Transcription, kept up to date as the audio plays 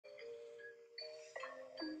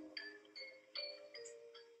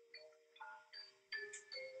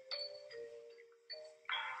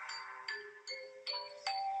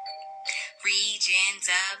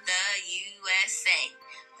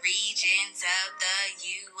of the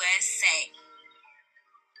USA.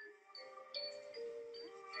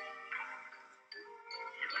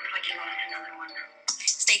 It looks like you lost another one.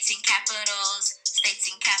 States and capitals, states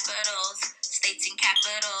and capitals, states and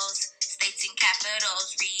capitals, states and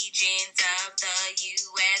capitals, regions of the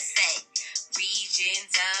USA,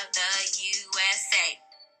 regions of the USA.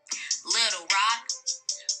 Little Rock,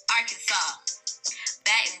 Arkansas,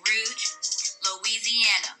 Baton Rouge,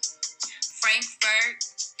 Louisiana, Frankfort,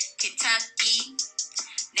 Kentucky,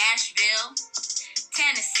 Nashville,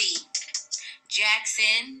 Tennessee,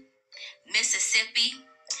 Jackson, Mississippi,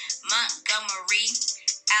 Montgomery,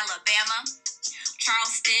 Alabama,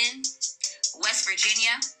 Charleston, West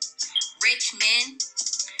Virginia, Richmond,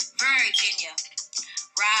 Virginia,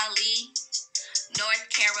 Raleigh, North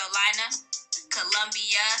Carolina,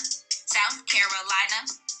 Columbia, South Carolina.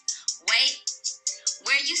 Wait,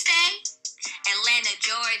 where you stay? Atlanta,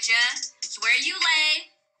 Georgia, is where you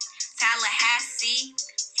lay. Tallahassee,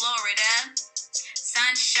 Florida,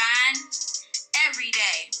 sunshine every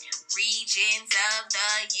day. Regions of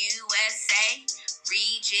the USA,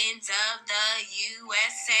 regions of the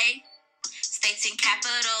USA. States and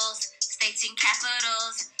capitals, states and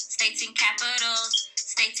capitals, states and capitals,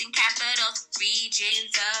 states and capitals.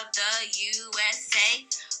 Regions of the USA,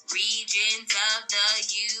 regions of the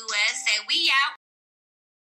USA. We out.